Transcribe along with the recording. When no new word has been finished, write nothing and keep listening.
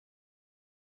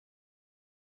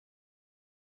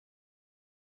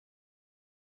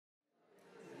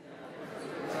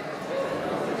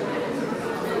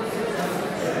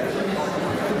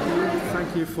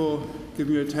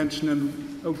giving your attention,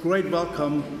 and a great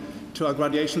welcome to our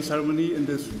graduation ceremony in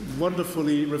this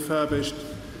wonderfully refurbished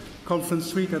conference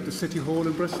suite at the City Hall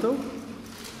in Bristol.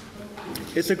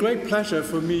 It's a great pleasure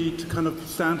for me to kind of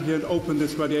stand here and open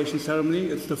this graduation ceremony.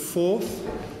 It's the fourth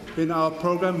in our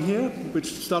program here, which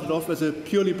started off as a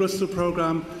purely Bristol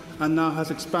program and now has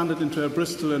expanded into a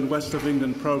Bristol and West of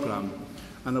England program.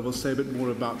 And I will say a bit more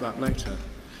about that later.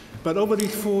 But over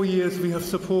these 4 years, we have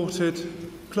supported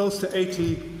close to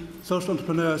 80 social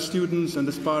entrepreneur students and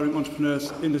aspiring entrepreneurs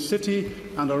in the city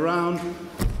and around.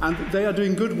 And they are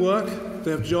doing good work. They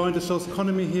have joined the social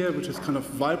economy here, which is kind of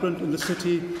vibrant in the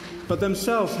city, but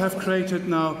themselves have created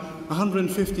now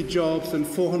 150 jobs and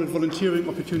 400 volunteering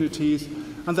opportunities,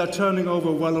 and they're turning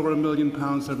over well over £1 million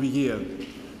every year.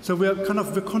 So we're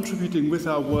contributing with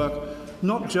our work,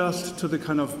 not just to the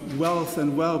kind of wealth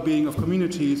and well-being of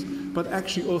communities, but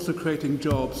actually also creating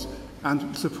jobs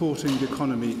and supporting the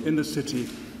economy in the city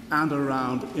and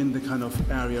around in the kind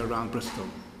of area around Bristol.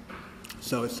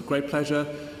 So it's a great pleasure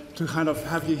to kind of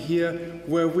have you here,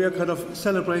 where we're kind of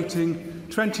celebrating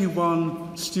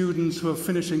 21 students who are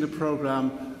finishing the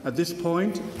program at this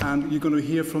point, and you're going to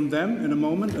hear from them in a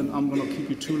moment, and I'm going to keep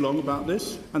you too long about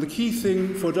this. And the key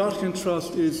thing for Dartington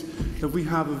Trust is that we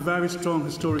have a very strong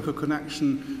historical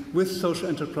connection with social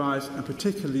enterprise, and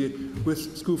particularly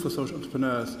with School for Social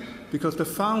Entrepreneurs, because the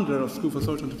founder of School for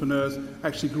Social Entrepreneurs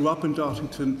actually grew up in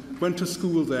Dartington, went to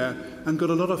school there, and got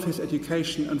a lot of his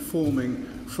education and forming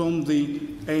from the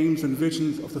aims and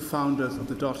visions of the founders of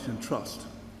the Dartington Trust.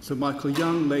 So Michael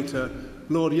Young, later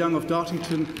Lord Young of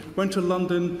Dartington, went to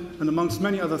London and, amongst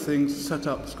many other things, set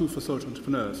up School for Social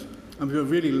Entrepreneurs. And we were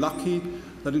really lucky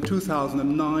that in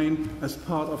 2009, as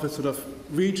part of a sort of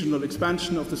regional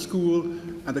expansion of the school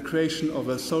and the creation of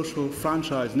a social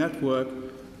franchise network,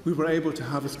 we were able to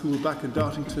have a school back in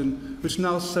Dartington, which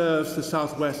now serves the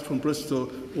southwest from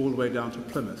Bristol all the way down to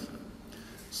Plymouth.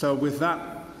 So with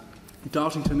that,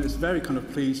 Dartington is very kind of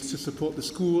pleased to support the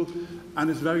school, and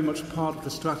is very much part of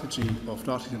the strategy of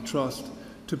Dartington Trust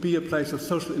to be a place of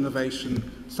social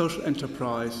innovation, social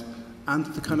enterprise, and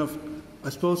the kind of, I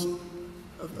suppose,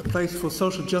 a place for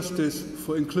social justice,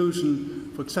 for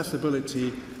inclusion, for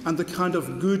accessibility, and the kind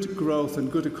of good growth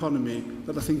and good economy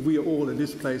that I think we are all in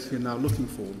this place here now looking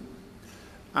for.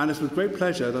 And it's with great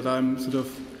pleasure that I'm sort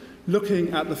of looking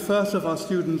at the first of our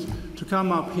students to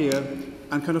come up here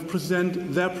and kind of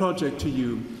present their project to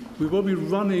you. We will be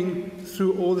running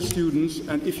through all the students,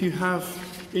 and if you have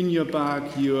in your bag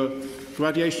your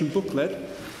graduation booklet,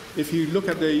 if you look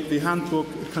at the handbook,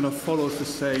 it kind of follows the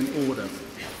same order.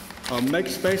 I'll make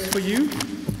space for you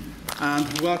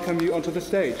and welcome you onto the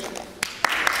stage.